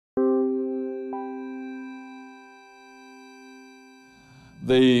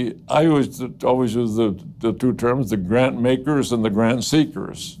I always use the two terms, the grant makers and the grant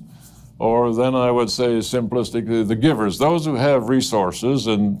seekers. Or then I would say simplistically, the givers, those who have resources,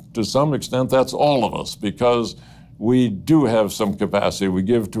 and to some extent that's all of us, because we do have some capacity. We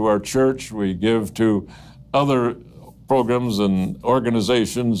give to our church, we give to other programs and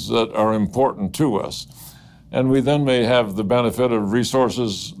organizations that are important to us. And we then may have the benefit of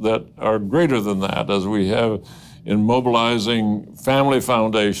resources that are greater than that, as we have in mobilizing family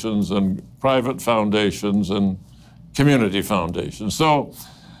foundations and private foundations and community foundations. So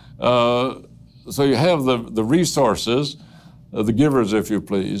you have the resources, the givers, if you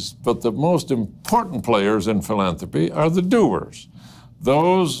please, but the most important players in philanthropy are the doers,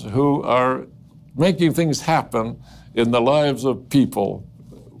 those who are making things happen in the lives of people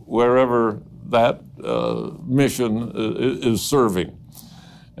wherever that mission is serving.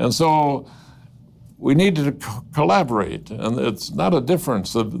 And so we need to collaborate, and it's not a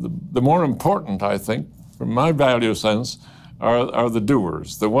difference. The more important, I think, from my value sense, are the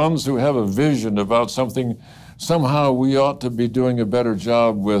doers, the ones who have a vision about something. Somehow we ought to be doing a better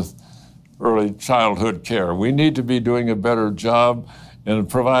job with early childhood care. We need to be doing a better job in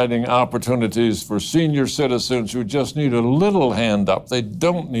providing opportunities for senior citizens who just need a little hand up. They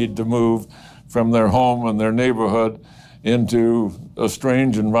don't need to move from their home and their neighborhood into a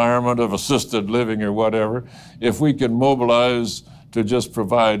strange environment of assisted living or whatever, if we can mobilize to just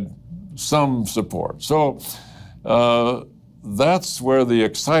provide some support. So that's where the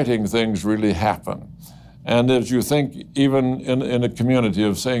exciting things really happen. And as you think, even in a community,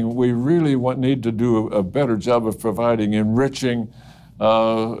 of saying we really need to do a better job of providing enriching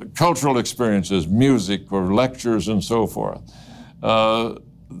cultural experiences, music or lectures and so forth.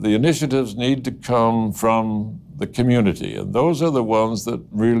 The initiatives need to come from the community, and those are the ones that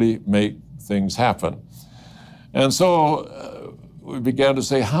really make things happen. And so we began to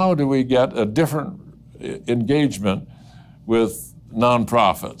say, how do we get a different engagement with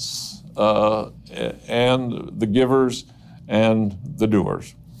nonprofits and the givers and the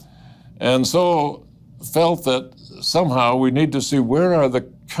doers? And so felt that somehow we need to see where are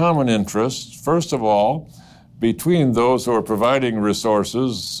the common interests, first of all, between those who are providing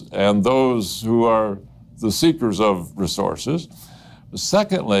resources and those who are the seekers of resources.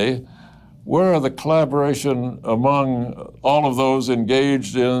 Secondly, where are the collaboration among all of those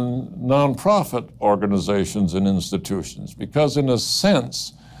engaged in nonprofit organizations and institutions? Because in a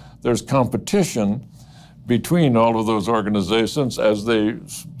sense, there's competition between all of those organizations as they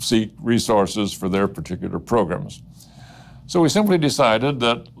seek resources for their particular programs. So we simply decided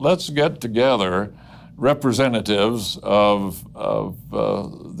that let's get together representatives of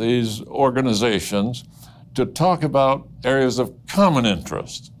these organizations to talk about areas of common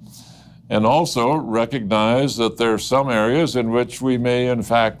interest, and also recognize that there are some areas in which we may in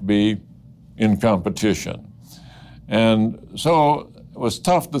fact be in competition. And so it was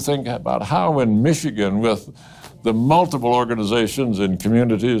tough to think about how in Michigan, with the multiple organizations and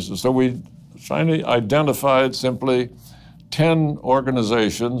communities, so we finally identified simply 10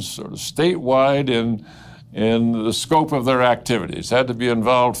 organizations, sort of statewide in the scope of their activities, had to be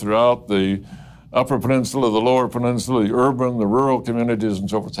involved throughout the Upper Peninsula, the Lower Peninsula, the urban, the rural communities and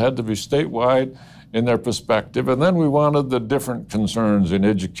so forth, had to be statewide in their perspective. And then we wanted the different concerns in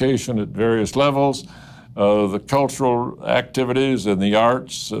education at various levels, the cultural activities and the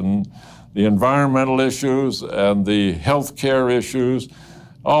arts and the environmental issues and the healthcare issues,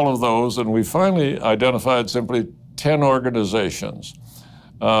 all of those. And we finally identified simply 10 organizations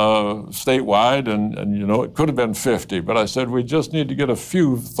statewide, and you know, it could have been 50, but I said we just need to get a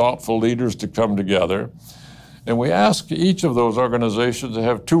few thoughtful leaders to come together. And we asked each of those organizations to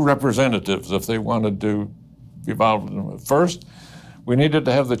have 2 representatives if they wanted to be involved. First, we needed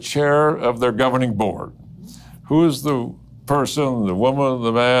to have the chair of their governing board. Who is the person, the woman,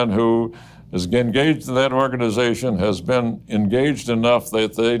 the man who is engaged in that organization, has been engaged enough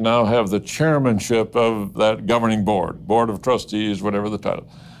that they now have the chairmanship of that governing board, board of trustees, whatever the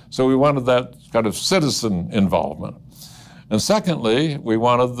title. So we wanted that kind of citizen involvement. And secondly, we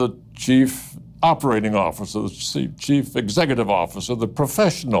wanted the chief operating officer, the chief executive officer, the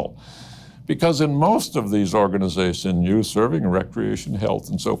professional. Because in most of these organizations, youth serving, recreation, health,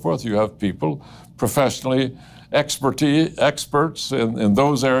 and so forth, you have people professionally experts in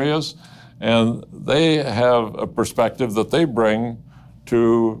those areas, and they have a perspective that they bring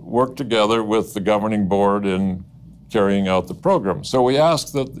to work together with the governing board in carrying out the program. So we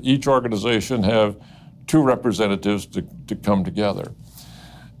ask that each organization have 2 representatives to come together.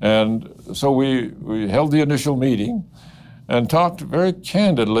 And so we held the initial meeting and talked very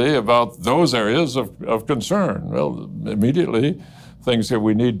candidly about those areas of concern. Well, immediately things that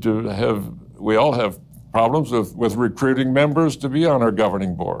we need to have. We all have problems with recruiting members to be on our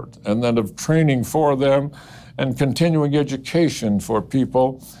governing board, and then of training for them and continuing education for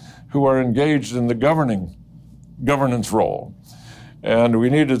people who are engaged in the governance role. And we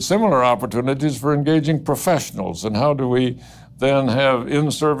needed similar opportunities for engaging professionals. And how do we then have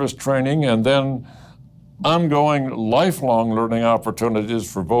in-service training and then ongoing lifelong learning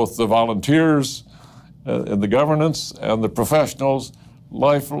opportunities for both the volunteers in the governance and the professionals,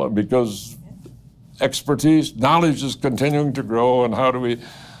 lifelong, because expertise, knowledge is continuing to grow, and how do we,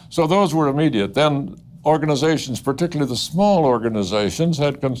 so those were immediate. Then organizations, particularly the small organizations,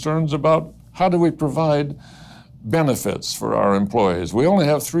 had concerns about how do we provide benefits for our employees. We only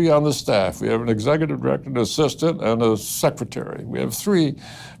have 3 on the staff. We have an executive director, an assistant, and a secretary. We have 3,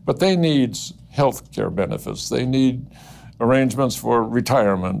 but they need health care benefits. They need arrangements for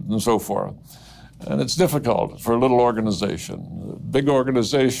retirement and so forth. And it's difficult for a little organization. A big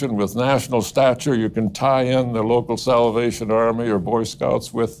organization with national stature, you can tie in the local Salvation Army or Boy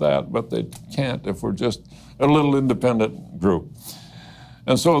Scouts with that, but they can't if we're just a little independent group.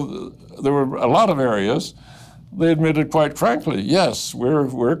 And so there were a lot of areas. They admitted quite frankly, yes,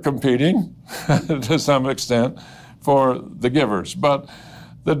 we're competing to some extent for the givers. But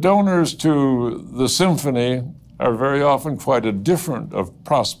the donors to the symphony are very often quite a different of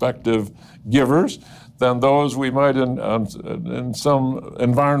prospective givers than those we might in some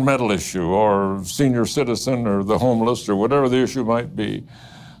environmental issue or senior citizen or the homeless or whatever the issue might be.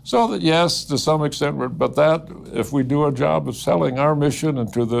 So that yes, to some extent, but that if we do a job of selling our mission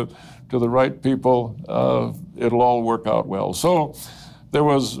and to the right people, it'll all work out well. So there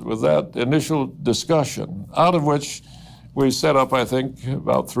was that initial discussion, out of which we set up, I think,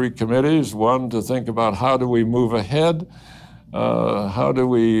 about 3 committees. One to think about how do we move ahead, how do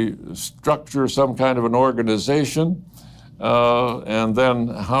we structure some kind of an organization, and then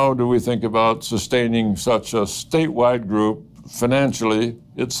how do we think about sustaining such a statewide group financially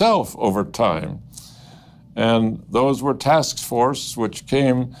itself over time. And those were task forces which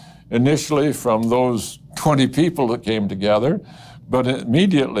came initially from those 20 people that came together, but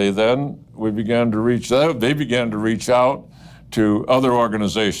immediately then we began to reach out. They began to reach out to other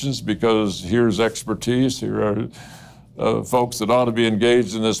organizations because here's expertise, here are folks that ought to be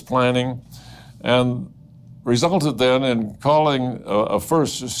engaged in this planning, and resulted then in calling a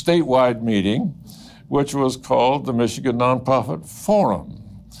first statewide meeting, which was called the Michigan Nonprofit Forum,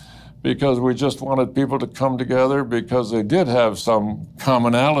 because we just wanted people to come together because they did have some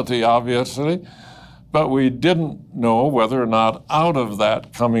commonality, obviously, but we didn't know whether or not out of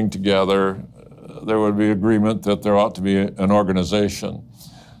that coming together there would be agreement that there ought to be an organization.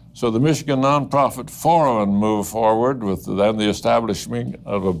 So the Michigan Nonprofit Forum moved forward with then the establishment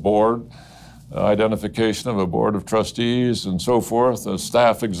of a board, identification of a board of trustees and so forth, a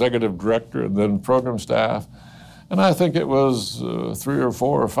staff executive director and then program staff. And I think it was 3 or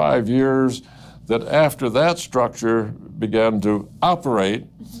 4 or 5 years that after that structure began to operate,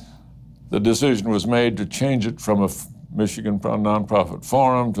 the decision was made to change it from a Michigan Nonprofit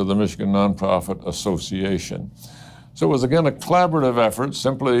Forum to the Michigan Nonprofit Association. So it was again a collaborative effort.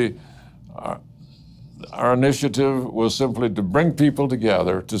 Simply, our initiative was simply to bring people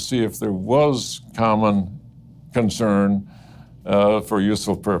together to see if there was common concern for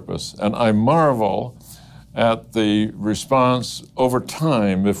useful purpose. And I marvel at the response over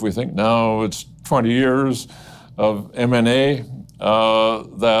time. If we think now it's 20 years of M&A,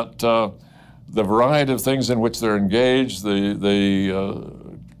 that the variety of things in which they're engaged,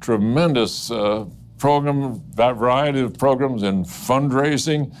 the tremendous variety of programs in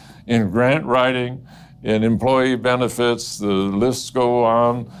fundraising, in grant writing, in employee benefits, the lists go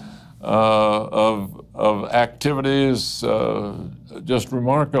on, of activities, just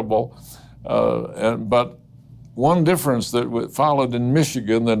remarkable. But one difference that followed in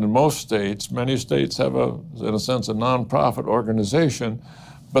Michigan than in most states, many states have, in a sense, a nonprofit organization,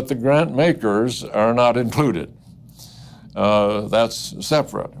 but the grant makers are not included. That's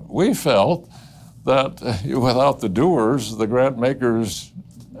separate. We felt that without the doers, the grant makers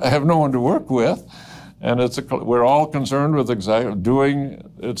have no one to work with, and we're all concerned with doing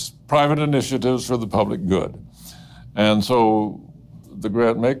its private initiatives for the public good. And so the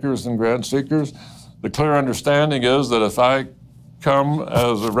grant makers and grant seekers, the clear understanding is that if I come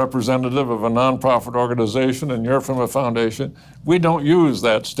as a representative of a nonprofit organization and you're from a foundation, we don't use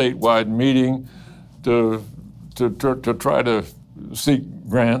that statewide meeting to try to seek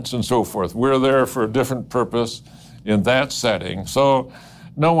grants and so forth. We're there for a different purpose in that setting. So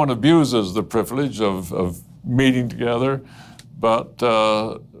no one abuses the privilege of meeting together, but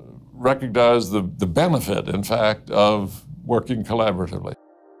recognize the benefit, in fact, of working collaboratively.